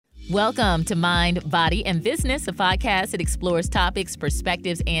Welcome to Mind, Body, and Business, a podcast that explores topics,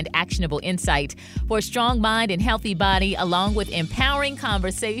 perspectives, and actionable insight for a strong mind and healthy body, along with empowering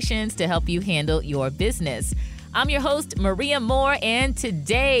conversations to help you handle your business. I'm your host, Maria Moore, and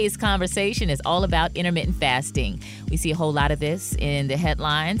today's conversation is all about intermittent fasting. We see a whole lot of this in the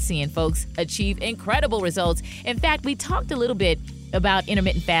headlines, seeing folks achieve incredible results. In fact, we talked a little bit about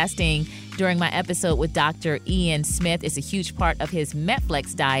intermittent fasting during my episode with Dr. Ian Smith. It's a huge part of his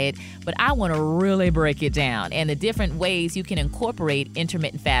Metflex diet, but I want to really break it down and the different ways you can incorporate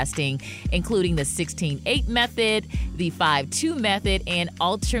intermittent fasting, including the 16-8 method, the 5-2 method, and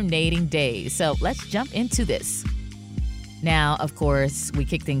alternating days. So let's jump into this. Now, of course, we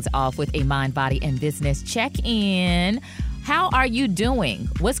kick things off with a mind, body, and business check-in. How are you doing?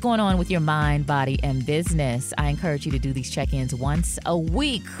 What's going on with your mind, body, and business? I encourage you to do these check-ins once a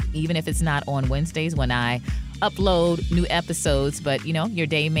week, even if it's not on Wednesdays when I upload new episodes. But, your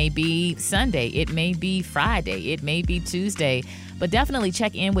day may be Sunday. It may be Friday. It may be Tuesday. But definitely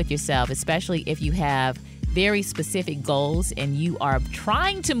check in with yourself, especially if you have very specific goals and you are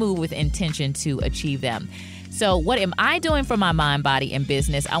trying to move with intention to achieve them. So what am I doing for my mind, body, and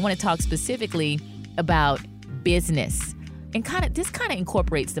business? I want to talk specifically about business. And this kind of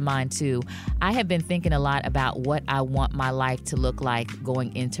incorporates the mind too. I have been thinking a lot about what I want my life to look like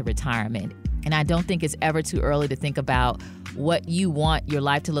going into retirement. And I don't think it's ever too early to think about what you want your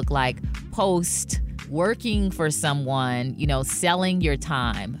life to look like post working for someone, selling your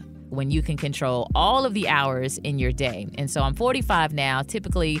time when you can control all of the hours in your day. And so I'm 45 now.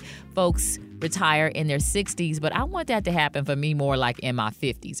 Typically, folks retire in their 60s, but I want that to happen for me more like in my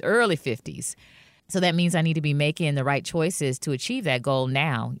 50s, early 50s. So that means I need to be making the right choices to achieve that goal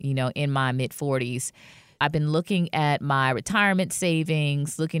now, in my mid-40s. I've been looking at my retirement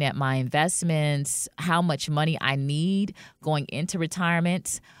savings, looking at my investments, how much money I need going into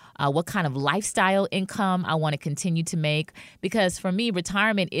retirement, what kind of lifestyle income I want to continue to make. Because for me,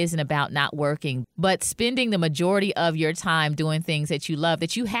 retirement isn't about not working, but spending the majority of your time doing things that you love,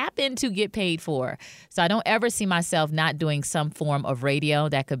 that you happen to get paid for. So I don't ever see myself not doing some form of radio.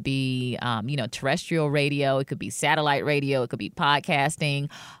 That could be, terrestrial radio. It could be satellite radio. It could be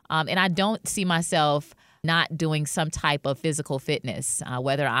podcasting. And I don't see myself not doing some type of physical fitness,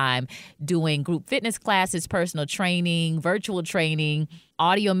 whether I'm doing group fitness classes, personal training, virtual training,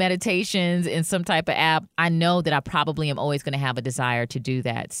 audio meditations in some type of app. I know that I probably am always going to have a desire to do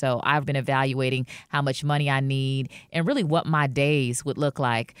that. So I've been evaluating how much money I need and really what my days would look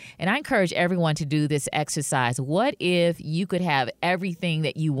like. And I encourage everyone to do this exercise. What if you could have everything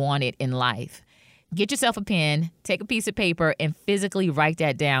that you wanted in life? Get yourself a pen, take a piece of paper, and physically write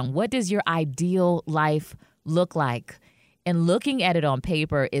that down. What does your ideal life look like? And looking at it on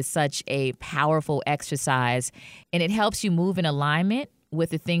paper is such a powerful exercise, and it helps you move in alignment with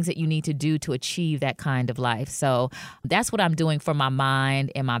the things that you need to do to achieve that kind of life. So that's what I'm doing for my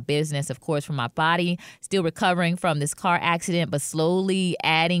mind and my business. Of course, for my body, still recovering from this car accident, but slowly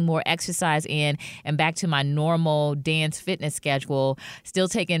adding more exercise in and back to my normal dance fitness schedule. Still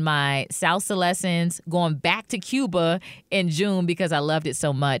taking my salsa lessons, going back to Cuba in June because I loved it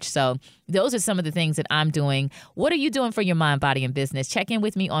so much. So those are some of the things that I'm doing. What are you doing for your mind, body, and business? Check in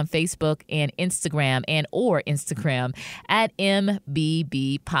with me on Facebook and Instagram at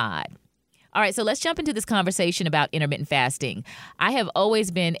MBB Pod. All right, so let's jump into this conversation about intermittent fasting. I have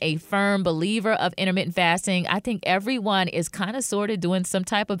always been a firm believer of intermittent fasting. I think everyone is kind of sort of doing some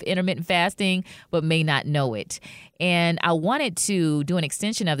type of intermittent fasting, but may not know it. And I wanted to do an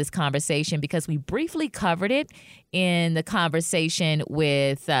extension of this conversation because we briefly covered it in the conversation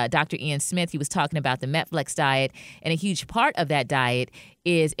with Dr. Ian Smith. He was talking about the Metflex diet, and a huge part of that diet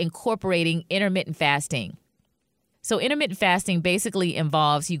is incorporating intermittent fasting. So intermittent fasting basically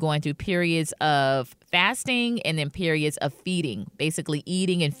involves you going through periods of fasting and then periods of feeding, basically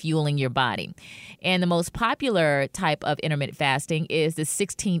eating and fueling your body. And the most popular type of intermittent fasting is the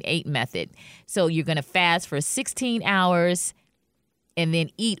 16-8 method. So you're going to fast for 16 hours and then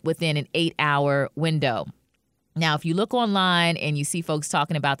eat within an 8-hour window. Now, if you look online and you see folks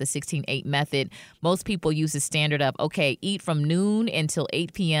talking about the 16-8 method, most people use the standard of, eat from noon until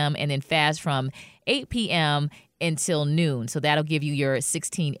 8 p.m. and then fast from 8 p.m. until noon. So that'll give you your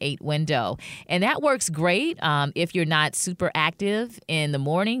 16-8 window. And that works great if you're not super active in the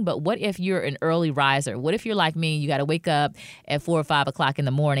morning. But what if you're an early riser? What if you're like me, you got to wake up at 4 or 5 o'clock in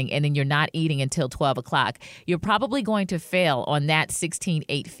the morning and then you're not eating until 12 o'clock? You're probably going to fail on that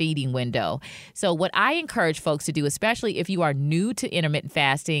 16-8 feeding window. So what I encourage folks to do, especially if you are new to intermittent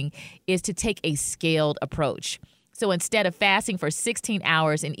fasting, is to take a scaled approach. So instead of fasting for 16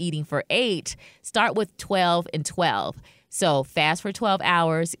 hours and eating for 8, start with 12 and 12. So fast for 12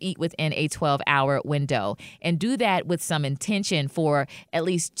 hours, eat within a 12-hour window, and do that with some intention for at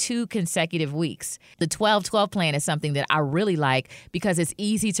least 2 consecutive weeks. The 12-12 plan is something that I really like because it's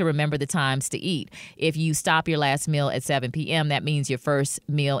easy to remember the times to eat. If you stop your last meal at 7 p.m., that means your first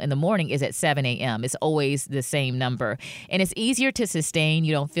meal in the morning is at 7 a.m. It's always the same number. And it's easier to sustain.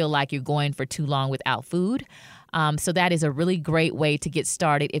 You don't feel like you're going for too long without food. So that is a really great way to get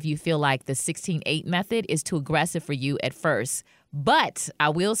started if you feel like the 16-8 method is too aggressive for you at first. But I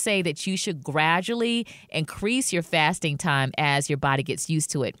will say that you should gradually increase your fasting time as your body gets used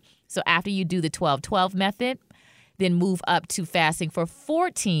to it. So after you do the 12-12 method, then move up to fasting for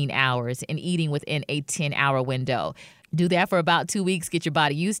 14 hours and eating within a 10-hour window. Do that for about 2 weeks, get your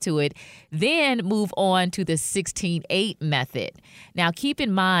body used to it. Then move on to the 16-8 method. Now, keep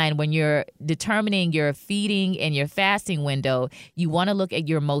in mind when you're determining your feeding and your fasting window, you want to look at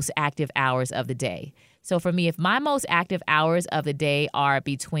your most active hours of the day. So for me, if my most active hours of the day are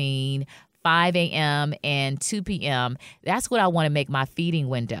between 5 a.m. and 2 p.m., that's what I want to make my feeding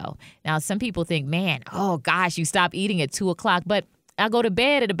window. Now, some people think, man, oh gosh, you stop eating at 2 o'clock, but I go to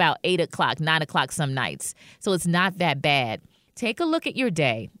bed at about 8 o'clock, 9 o'clock some nights. So it's not that bad. Take a look at your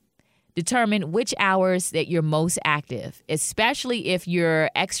day. Determine which hours that you're most active, especially if you're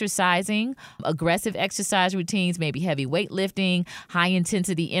exercising, aggressive exercise routines, maybe heavy weightlifting, high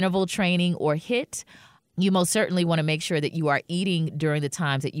intensity interval training, or HIIT. You most certainly want to make sure that you are eating during the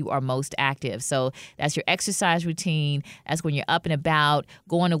times that you are most active. So that's your exercise routine. That's when you're up and about,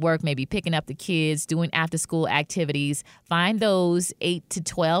 going to work, maybe picking up the kids, doing after-school activities. Find those 8 to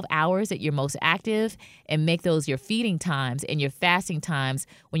 12 hours that you're most active and make those your feeding times and your fasting times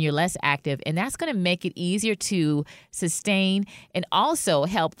when you're less active. And that's going to make it easier to sustain and also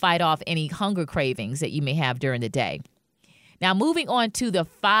help fight off any hunger cravings that you may have during the day. Now, moving on to the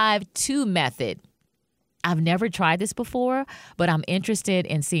 5-2 method. I've never tried this before, but I'm interested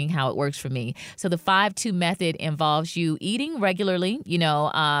in seeing how it works for me. So the 5-2 method involves you eating regularly,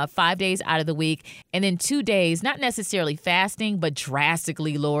 5 days out of the week, and then 2 days, not necessarily fasting, but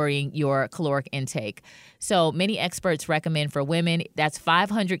drastically lowering your caloric intake. So many experts recommend for women, that's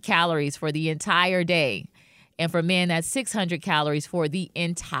 500 calories for the entire day. And for men, that's 600 calories for the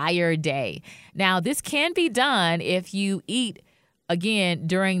entire day. Now, this can be done if you eat again,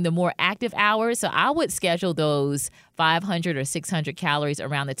 during the more active hours. So I would schedule those 500 or 600 calories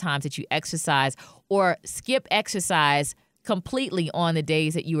around the times that you exercise, or skip exercise completely on the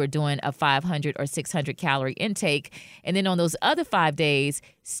days that you are doing a 500 or 600 calorie intake. And then on those other 5 days,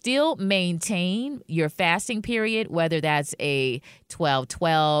 still maintain your fasting period, whether that's a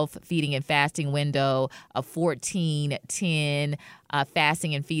 12-12 feeding and fasting window, a 14-10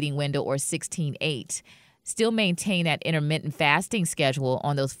 fasting and feeding window, or 16-8. Still maintain that intermittent fasting schedule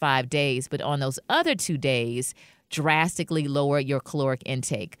on those 5 days, but on those other 2 days, drastically lower your caloric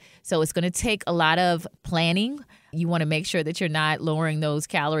intake. So it's going to take a lot of planning. You want to make sure that you're not lowering those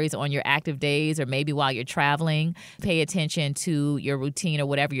calories on your active days or maybe while you're traveling. Pay attention to your routine or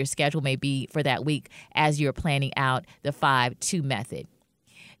whatever your schedule may be for that week as you're planning out the 5-2 method.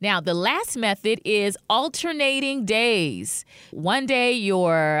 Now, the last method is alternating days. One day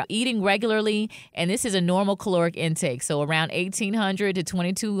you're eating regularly, and this is a normal caloric intake, so around 1,800 to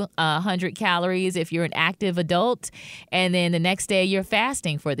 2,200 calories if you're an active adult. And then the next day you're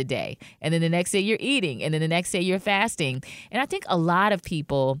fasting for the day. And then the next day you're eating. And then the next day you're fasting. And I think a lot of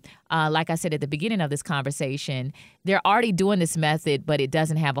people, like I said at the beginning of this conversation, they're already doing this method, but it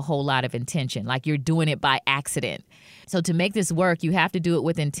doesn't have a whole lot of intention, like you're doing it by accident. So to make this work, you have to do it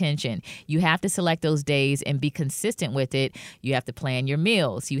with intention. You have to select those days and be consistent with it. You have to plan your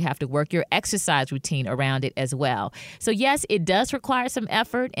meals. You have to work your exercise routine around it as well. So yes, it does require some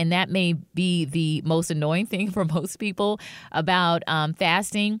effort, and that may be the most annoying thing for most people about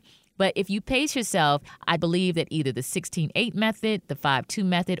fasting. But if you pace yourself, I believe that either the 16-8 method, the 5-2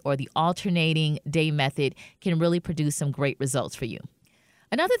 method, or the alternating day method can really produce some great results for you.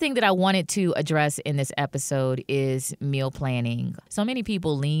 Another thing that I wanted to address in this episode is meal planning. So many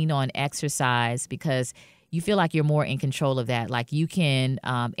people lean on exercise because you feel like you're more in control of that. Like you can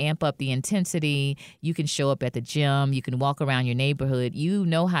amp up the intensity. You can show up at the gym. You can walk around your neighborhood. You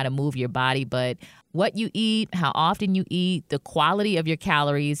know how to move your body, but what you eat, how often you eat, the quality of your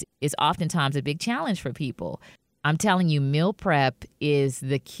calories is oftentimes a big challenge for people. I'm telling you, meal prep is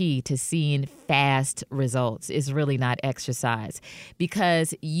the key to seeing fast results. It's really not exercise,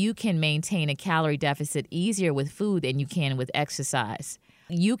 because you can maintain a calorie deficit easier with food than you can with exercise.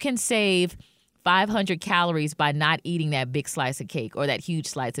 You can save 500 calories by not eating that big slice of cake or that huge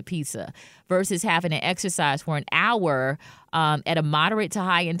slice of pizza versus having to exercise for an hour at a moderate to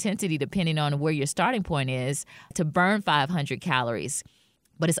high intensity, depending on where your starting point is, to burn 500 calories.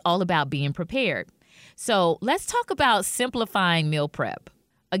 But it's all about being prepared. So let's talk about simplifying meal prep.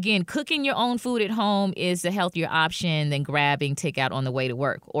 Again, cooking your own food at home is a healthier option than grabbing takeout on the way to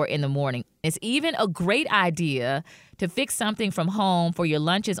work or in the morning. It's even a great idea to fix something from home for your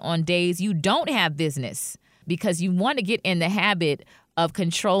lunches on days you don't have business because you want to get in the habit of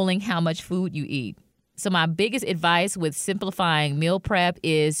controlling how much food you eat. So my biggest advice with simplifying meal prep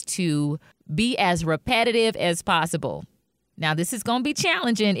is to be as repetitive as possible. Now, this is going to be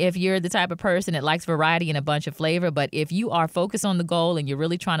challenging if you're the type of person that likes variety and a bunch of flavor. But if you are focused on the goal and you're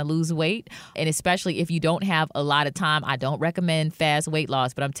really trying to lose weight, and especially if you don't have a lot of time, I don't recommend fast weight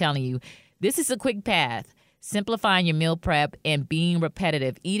loss. But I'm telling you, this is a quick path. Simplifying your meal prep and being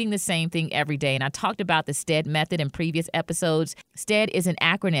repetitive, eating the same thing every day. And I talked about the STEAD method in previous episodes. STEAD is an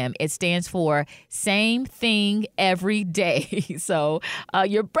acronym. It stands for same thing every day. So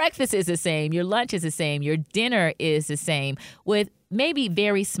your breakfast is the same, your lunch is the same, your dinner is the same, with maybe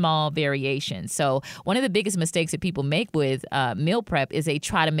very small variations. So one of the biggest mistakes that people make with meal prep is they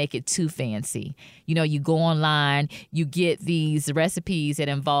try to make it too fancy. You know, you go online, you get these recipes that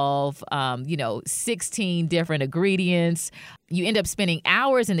involve, 16 different ingredients. You end up spending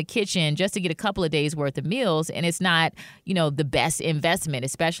hours in the kitchen just to get a couple of days worth of meals. And it's not, the best investment,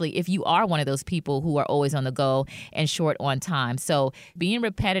 especially if you are one of those people who are always on the go and short on time. So being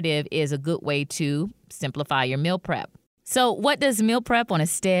repetitive is a good way to simplify your meal prep. So what does meal prep on a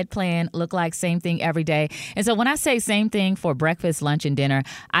STEAD plan look like? Same thing every day. And so when I say same thing for breakfast, lunch, and dinner,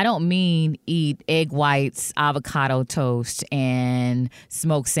 I don't mean eat egg whites, avocado toast, and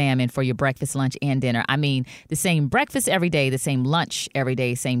smoked salmon for your breakfast, lunch, and dinner. I mean the same breakfast every day, the same lunch every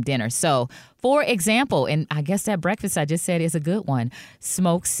day, same dinner. So for example, and I guess that breakfast I just said is a good one,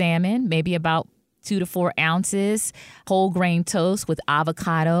 smoked salmon, maybe about 2 to 4 ounces, whole grain toast with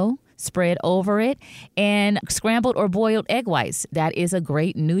avocado spread over it, and scrambled or boiled egg whites. That is a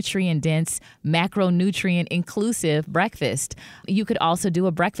great nutrient-dense, macronutrient-inclusive breakfast. You could also do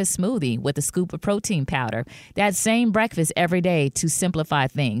a breakfast smoothie with a scoop of protein powder. That same breakfast every day to simplify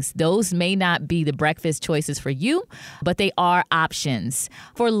things. Those may not be the breakfast choices for you, but they are options.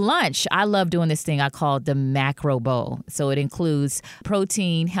 For lunch, I love doing this thing I call the macro bowl. So it includes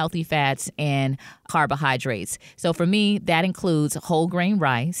protein, healthy fats, and carbohydrates. So for me, that includes whole grain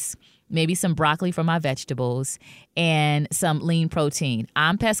rice, maybe some broccoli for my vegetables, and some lean protein.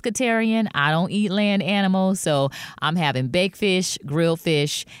 I'm pescatarian. I don't eat land animals, so I'm having baked fish, grilled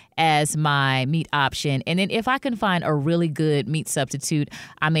fish as my meat option. And then if I can find a really good meat substitute,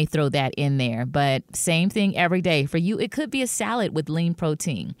 I may throw that in there. But same thing every day. For you, it could be a salad with lean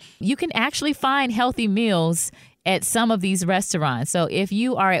protein. You can actually find healthy meals at some of these restaurants. So if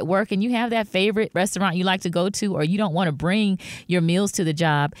you are at work and you have that favorite restaurant you like to go to, or you don't want to bring your meals to the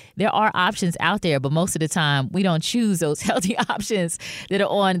job, there are options out there. But most of the time, we don't choose those healthy options that are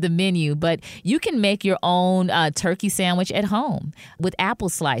on the menu. But you can make your own turkey sandwich at home with apple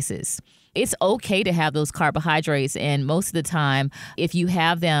slices. It's okay to have those carbohydrates, and most of the time, if you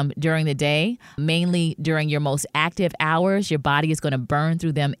have them during the day, mainly during your most active hours, your body is going to burn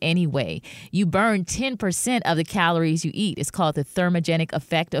through them anyway. You burn 10% of the calories you eat. It's called the thermogenic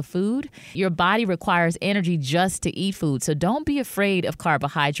effect of food. Your body requires energy just to eat food, so don't be afraid of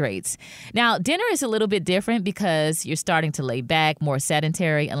carbohydrates. Now, dinner is a little bit different because you're starting to lay back, more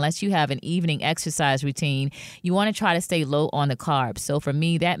sedentary. Unless you have an evening exercise routine, you want to try to stay low on the carbs. So for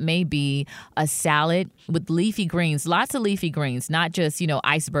me, that may be a salad with leafy greens, lots of leafy greens, not just,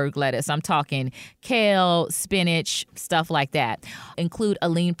 iceberg lettuce. I'm talking kale, spinach, stuff like that. Include a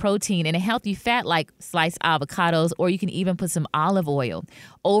lean protein and a healthy fat like sliced avocados, or you can even put some olive oil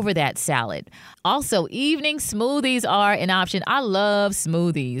over that salad. Also, evening smoothies are an option. I love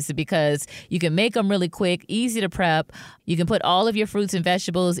smoothies because you can make them really quick, easy to prep. You can put all of your fruits and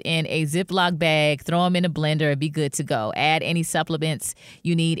vegetables in a Ziploc bag, throw them in a blender, and be good to go. Add any supplements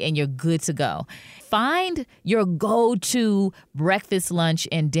you need, and you're good to go. Find your go-to breakfast, lunch,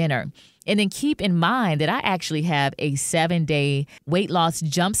 and dinner. And then keep in mind that I actually have a 7-day weight loss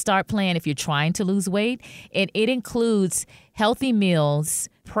jumpstart plan if you're trying to lose weight. And it includes healthy meals,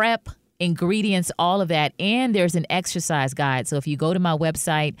 prep, ingredients, all of that. And there's an exercise guide. So if you go to my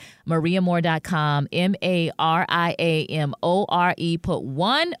website, mariamore.com, MARIAMORE, put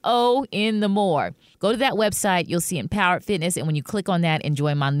 1 O in the more. Go to that website. You'll see Empowered Fitness. And when you click on that and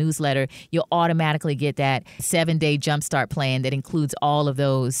join my newsletter, you'll automatically get that 7-day jumpstart plan that includes all of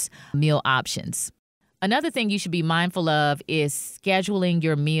those meal options. Another thing you should be mindful of is scheduling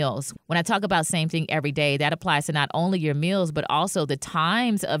your meals. When I talk about same thing every day, that applies to not only your meals, but also the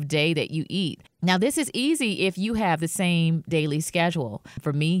times of day that you eat. Now, this is easy if you have the same daily schedule.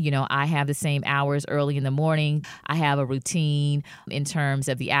 For me, I have the same hours early in the morning. I have a routine in terms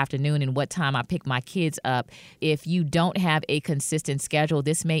of the afternoon and what time I pick my kids up. If you don't have a consistent schedule,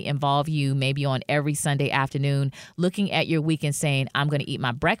 this may involve you maybe on every Sunday afternoon looking at your week and saying, I'm going to eat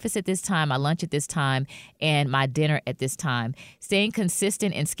my breakfast at this time, my lunch at this time, and my dinner at this time. Staying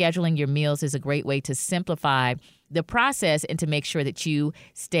consistent and scheduling your meals is a great way to simplify the process and to make sure that you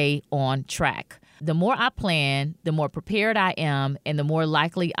stay on track. The more I plan, the more prepared I am, and the more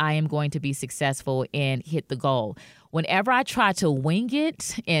likely I am going to be successful and hit the goal. Whenever I try to wing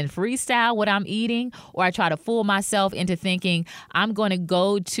it and freestyle what I'm eating, or I try to fool myself into thinking I'm going to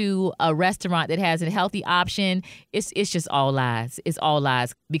go to a restaurant that has a healthy option, it's just all lies. It's all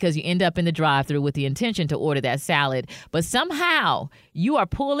lies, because you end up in the drive-thru with the intention to order that salad, but somehow you are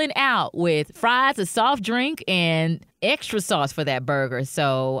pulling out with fries, a soft drink, and extra sauce for that burger.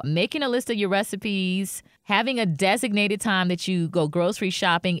 So making a list of your recipes, having a designated time that you go grocery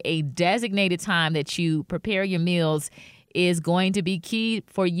shopping, a designated time that you prepare your meals is going to be key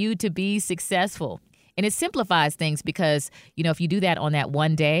for you to be successful. And it simplifies things because, if you do that on that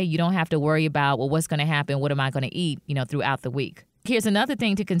one day, you don't have to worry about, well, what's going to happen? What am I going to eat, throughout the week? Here's another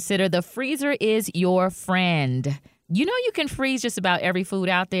thing to consider. The freezer is your friend. You can freeze just about every food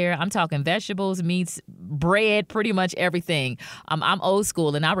out there. I'm talking vegetables, meats, bread, pretty much everything. I'm old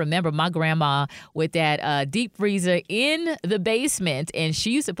school, and I remember my grandma with that deep freezer in the basement, and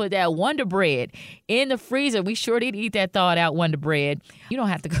she used to put that Wonder Bread in the freezer. We sure did eat that thawed out Wonder Bread. You don't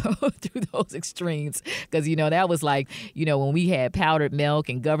have to go through those extremes because, that was like, when we had powdered milk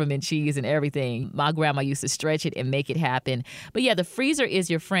and government cheese and everything. My grandma used to stretch it and make it happen. But yeah, the freezer is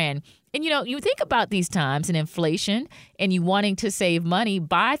your friend. And, you think about these times and inflation and you wanting to save money,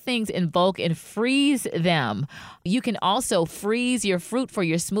 buy things in bulk and freeze them. You can also freeze your fruit for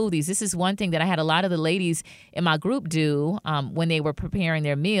your smoothies. This is one thing that I had a lot of the ladies in my group do when they were preparing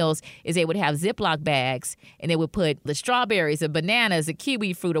their meals is they would have Ziploc bags and they would put the strawberries, the bananas, the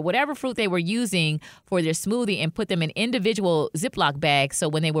kiwi fruit, or whatever fruit they were using for their smoothie and put them in individual Ziploc bags. So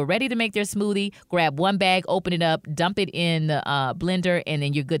when they were ready to make their smoothie, grab one bag, open it up, dump it in the blender, and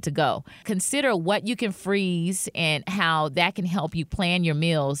then you're good to go. Consider what you can freeze and how that can help you plan your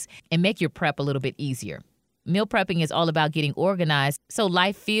meals and make your prep a little bit easier. Meal prepping is all about getting organized so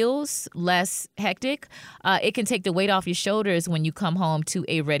life feels less hectic. It can take the weight off your shoulders when you come home to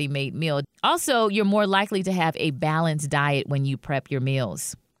a ready-made meal. Also, you're more likely to have a balanced diet when you prep your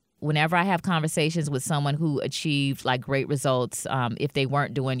meals. Whenever I have conversations with someone who achieved great results, if they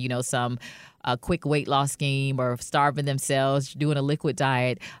weren't doing, some quick weight loss scheme or starving themselves, doing a liquid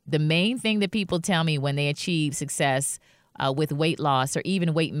diet, the main thing that people tell me when they achieve success with weight loss or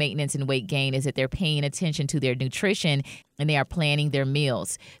even weight maintenance and weight gain is that they're paying attention to their nutrition and they are planning their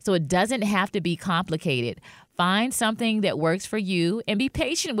meals. So it doesn't have to be complicated. Find something that works for you and be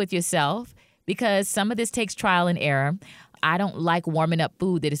patient with yourself because some of this takes trial and error. I don't like warming up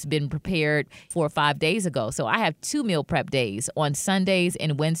food that has been prepared 4 or 5 days ago. So I have 2 meal prep days on Sundays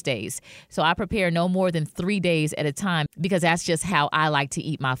and Wednesdays. So I prepare no more than 3 days at a time because that's just how I like to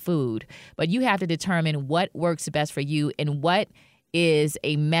eat my food. But you have to determine what works best for you and what is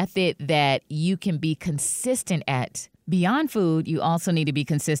a method that you can be consistent at. Beyond food, you also need to be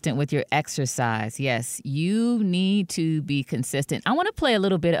consistent with your exercise. Yes, you need to be consistent. I want to play a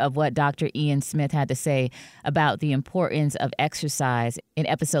little bit of what Dr. Ian Smith had to say about the importance of exercise in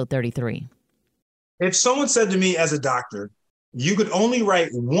episode 33. If someone said to me as a doctor, you could only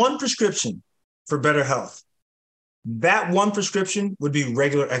write one prescription for better health, that one prescription would be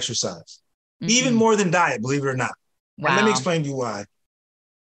regular exercise, even more than diet, believe it or not. Wow. And let me explain to you why.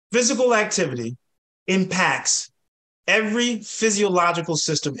 Physical activity impacts every physiological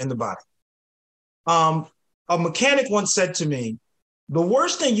system in the body. A mechanic once said to me, the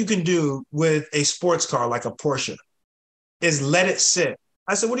worst thing you can do with a sports car like a Porsche is let it sit.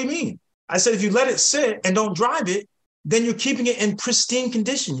 I said, what do you mean? I said, if you let it sit and don't drive it, then you're keeping it in pristine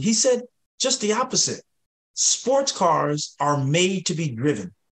condition. He said, just the opposite. Sports cars are made to be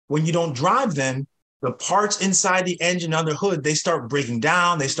driven. When you don't drive them, the parts inside the engine under the hood, they start breaking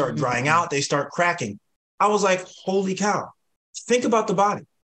down, they start drying out, they start cracking. I was like, holy cow. Think about the body.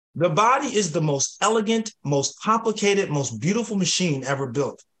 The body is the most elegant, most complicated, most beautiful machine ever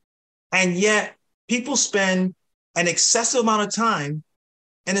built. And yet people spend an excessive amount of time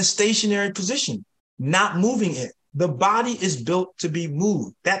in a stationary position, not moving it. The body is built to be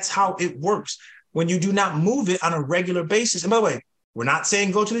moved. That's how it works. When you do not move it on a regular basis. And by the way, we're not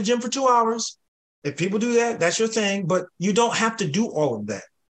saying go to the gym for 2 hours. If people do that, that's your thing, but you don't have to do all of that.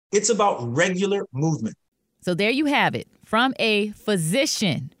 It's about regular movement. So there you have it. From a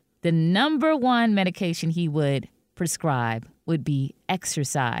physician, the number one medication he would prescribe would be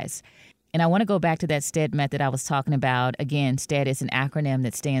exercise. And I want to go back to that STEAD method I was talking about. Again, STEAD is an acronym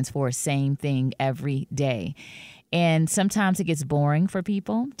that stands for same thing every day. And sometimes it gets boring for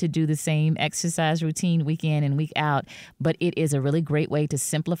people to do the same exercise routine week in and week out. But it is a really great way to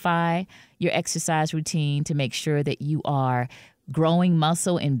simplify your exercise routine to make sure that you are growing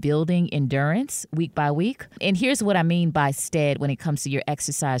muscle and building endurance week by week. And here's what I mean by STEAD when it comes to your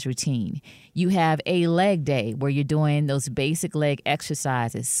exercise routine. You have a leg day where you're doing those basic leg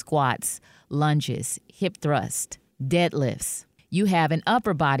exercises, squats, lunges, hip thrust, deadlifts. You have an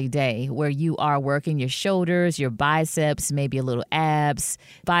upper body day where you are working your shoulders, your biceps, maybe a little abs,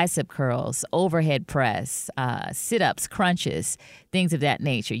 bicep curls, overhead press, sit-ups, crunches, things of that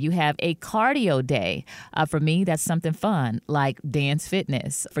nature. You have a cardio day. For me, that's something fun like dance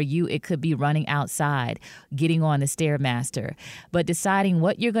fitness. For you, it could be running outside, getting on the Stairmaster, but deciding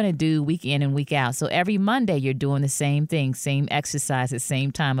what you're going to do week in and week out. So every Monday, you're doing the same thing, same exercises,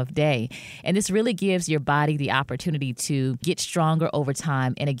 same time of day. And this really gives your body the opportunity to get stronger over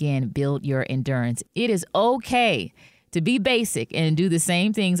time and, again, build your endurance. It is okay to be basic and do the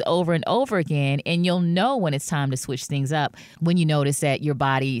same things over and over again, and you'll know when it's time to switch things up when you notice that your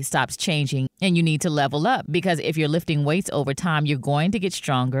body stops changing and you need to level up. Because if you're lifting weights over time, you're going to get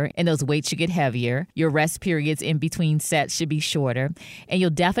stronger and those weights should get heavier. Your rest periods in between sets should be shorter, and you'll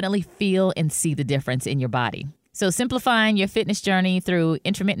definitely feel and see the difference in your body. So simplifying your fitness journey through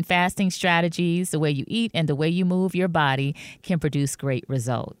intermittent fasting strategies, the way you eat and the way you move your body can produce great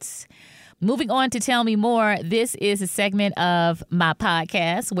results. Moving on to Tell Me More, this is a segment of my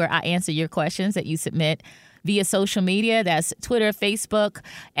podcast where I answer your questions that you submit via social media. That's Twitter, Facebook,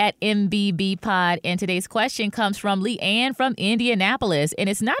 at MBBPod. And today's question comes from Leanne from Indianapolis. And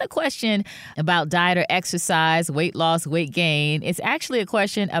it's not a question about diet or exercise, weight loss, weight gain. It's actually a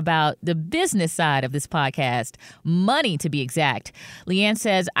question about the business side of this podcast, money to be exact. Leanne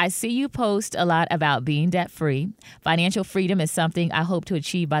says, I see you post a lot about being debt-free. Financial freedom is something I hope to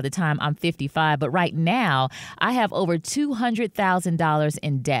achieve by the time I'm 55. But right now, I have over $200,000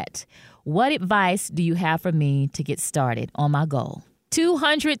 in debt. What advice do you have for me to get started on my goal?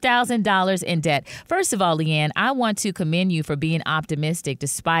 $200,000 in debt. First of all, Leanne, I want to commend you for being optimistic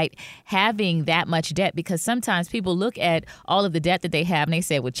despite having that much debt, because sometimes people look at all of the debt that they have and they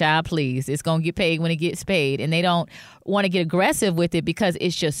say, well, child, please, it's going to get paid when it gets paid. And they don't want to get aggressive with it because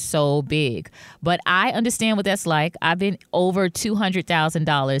it's just so big. But I understand what that's like. I've been over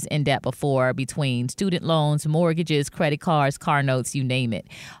 $200,000 in debt before between student loans, mortgages, credit cards, car notes, you name it.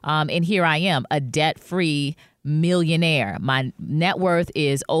 And here I am, a debt-free millionaire. My net worth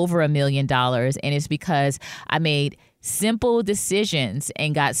is over $1 million, and it's because I made simple decisions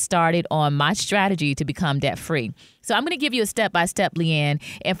and got started on my strategy to become debt-free. So I'm going to give you a step-by-step, Leanne,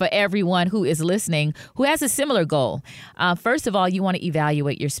 and for everyone who is listening who has a similar goal. First of all, you want to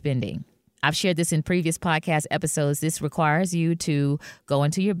evaluate your spending. I've shared this in previous podcast episodes. This requires you to go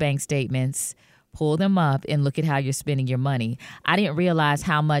into your bank statements, pull them up, and look at how you're spending your money. I didn't realize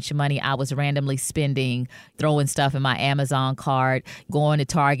how much money I was randomly spending, throwing stuff in my Amazon cart, going to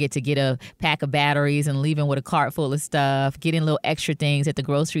Target to get a pack of batteries and leaving with a cart full of stuff, getting little extra things at the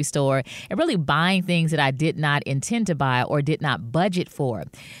grocery store, and really buying things that I did not intend to buy or did not budget for.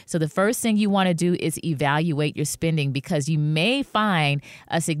 So the first thing you want to do is evaluate your spending, because you may find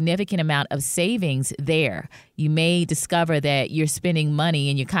a significant amount of savings there. You may discover that you're spending money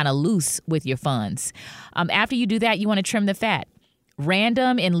and you're kind of loose with your funds. After you do that, you want to trim the fat.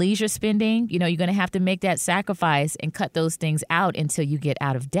 Random and leisure spending, you're going to have to make that sacrifice and cut those things out until you get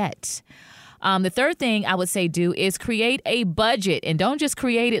out of debt. The third thing I would say do is create a budget, and don't just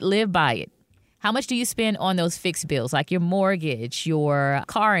create it, live by it. How much do you spend on those fixed bills, like your mortgage, your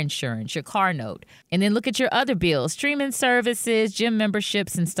car insurance, your car note? And then look at your other bills, streaming services, gym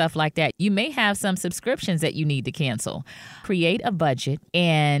memberships, and stuff like that. You may have some subscriptions that you need to cancel. Create a budget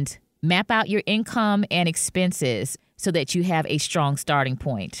and map out your income and expenses so that you have a strong starting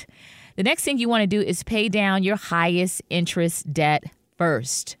point. The next thing you want to do is pay down your highest interest debt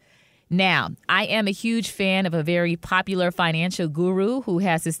first. Now, I am a huge fan of a very popular financial guru who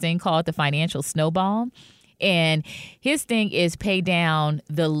has this thing called the financial snowball. And his thing is pay down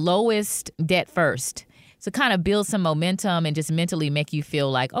the lowest debt first. So kind of build some momentum and just mentally make you feel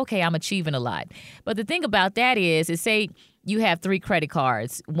like, okay, I'm achieving a lot. But the thing about that is say you have 3 credit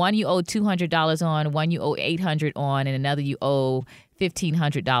cards. One you owe $200 on, one you owe $800 on, and another you owe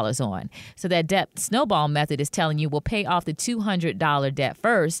 $1,500 on. So that debt snowball method is telling you, well, pay off the $200 debt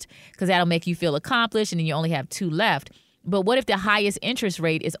first because that'll make you feel accomplished and then you only have two left. But what if the highest interest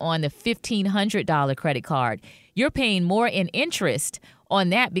rate is on the $1,500 credit card? You're paying more in interest on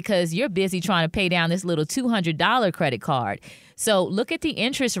that because you're busy trying to pay down this little $200 credit card. So look at the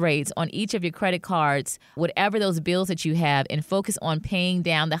interest rates on each of your credit cards, whatever those bills that you have, and focus on paying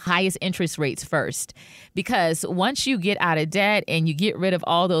down the highest interest rates first. Because once you get out of debt and you get rid of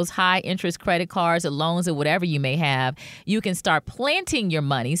all those high interest credit cards or loans or whatever you may have, you can start planting your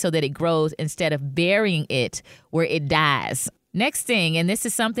money so that it grows instead of burying it where it dies. Next thing, and this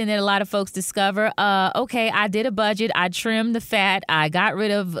is something that a lot of folks discover, okay, I did a budget, I trimmed the fat, I got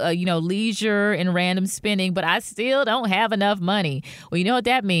rid of, leisure and random spending, but I still don't have enough money. Well, you know what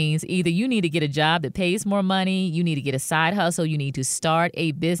that means? Either you need to get a job that pays more money, you need to get a side hustle, you need to start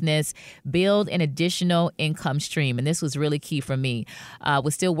a business, build an additional income stream. And this was really key for me. I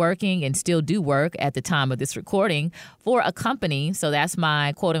was still working and still do work at the time of this recording for a company. So that's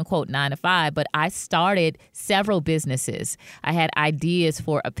my quote unquote 9 to 5, but I started several businesses. I had ideas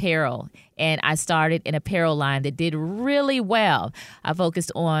for apparel, and I started an apparel line that did really well. I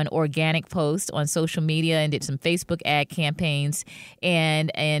focused on organic posts on social media and did some Facebook ad campaigns.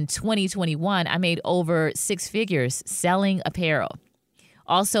 And in 2021, I made over 6 figures selling apparel.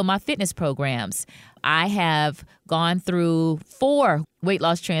 Also, my fitness programs. I have gone through 4 weight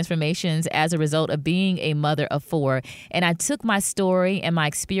loss transformations as a result of being a mother of 4. And I took my story and my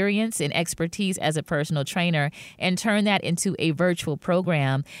experience and expertise as a personal trainer and turned that into a virtual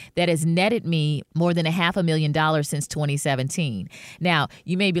program that has netted me more than $500,000 since 2017. Now,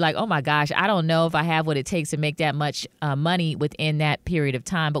 you may be like, oh my gosh, I don't know if I have what it takes to make that much money within that period of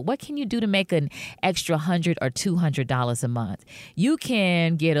time. But what can you do to make an extra $100 or $200 a month? You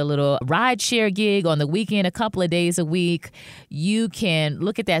can get a little rideshare gig on the weekend, a couple of days a week. You can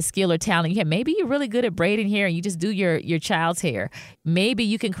look at that skill or talent. Yeah, maybe you're really good at braiding hair and you just do your child's hair. Maybe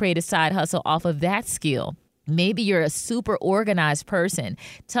you can create a side hustle off of that skill. Maybe you're a super organized person.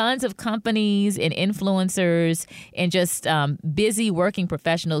 Tons of companies and influencers and just busy working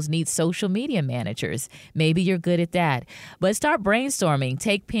professionals need social media managers. Maybe you're good at that. But start brainstorming.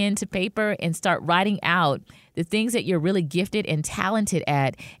 Take pen to paper and start writing out the things that you're really gifted and talented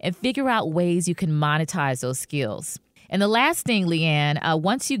at and figure out ways you can monetize those skills. And the last thing, Leanne,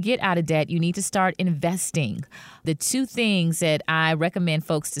 once you get out of debt, you need to start investing. The 2 things that I recommend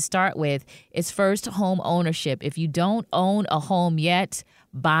folks to start with is first, home ownership. If you don't own a home yet,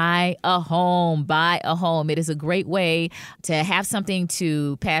 buy a home. Buy a home. It is a great way to have something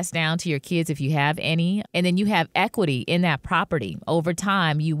to pass down to your kids if you have any. And then you have equity in that property. Over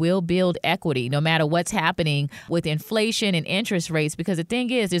time, you will build equity no matter what's happening with inflation and interest rates, because the thing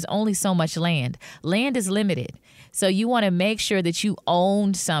is, there's only so much land. Land is limited. So you want to make sure that you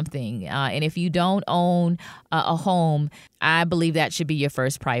own something. And if you don't own a home, I believe that should be your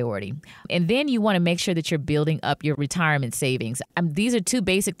first priority. And then you want to make sure that you're building up your retirement savings. These are 2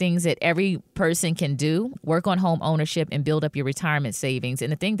 basic things that every person can do: work on home ownership and build up your retirement savings.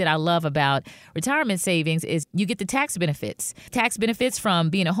 And the thing that I love about retirement savings is you get the tax benefits. Tax benefits from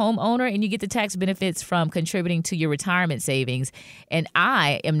being a homeowner, and you get the tax benefits from contributing to your retirement savings. And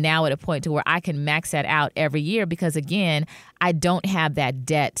I am now at a point to where I can max that out every year because, again, I don't have that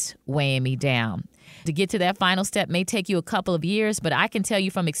debt weighing me down. To get to that final step may take you a couple of years, but I can tell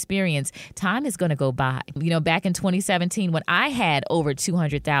you from experience, time is going to go by. Back in 2017, when I had over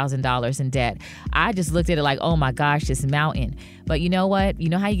 $200,000 in debt, I just looked at it like, oh my gosh, this mountain. But you know what? You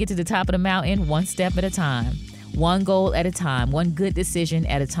know how you get to the top of the mountain? One step at a time. One goal at a time, one good decision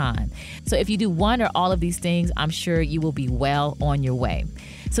at a time. So if you do one or all of these things, I'm sure you will be well on your way.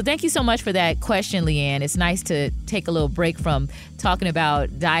 So thank you so much for that question, Leanne. It's nice to take a little break from talking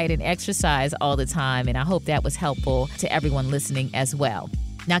about diet and exercise all the time, and I hope that was helpful to everyone listening as well.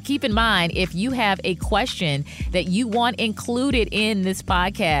 Now, keep in mind, if you have a question that you want included in this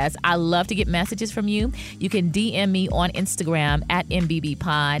podcast, I love to get messages from you. You can DM me on Instagram at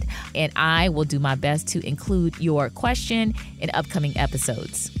MBBPod, and I will do my best to include your question in upcoming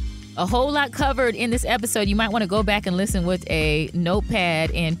episodes. A whole lot covered in this episode. You might want to go back and listen with a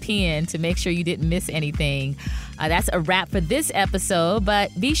notepad and pen to make sure you didn't miss anything. That's a wrap for this episode, but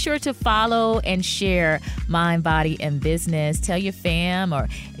be sure to follow and share Mind, Body, and Business. Tell your fam or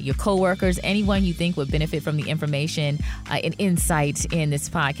your coworkers, anyone you think would benefit from the information and insight in this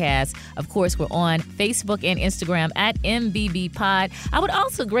podcast. Of course, we're on Facebook and Instagram at MBB Pod. I would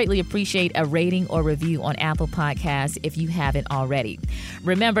also greatly appreciate a rating or review on Apple Podcasts if you haven't already.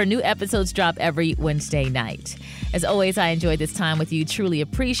 Remember, new episodes drop every Wednesday night. As always, I enjoyed this time with you. Truly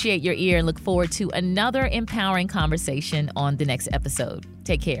appreciate your ear and look forward to another empowering conversation on the next episode.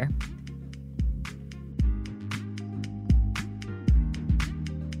 Take care.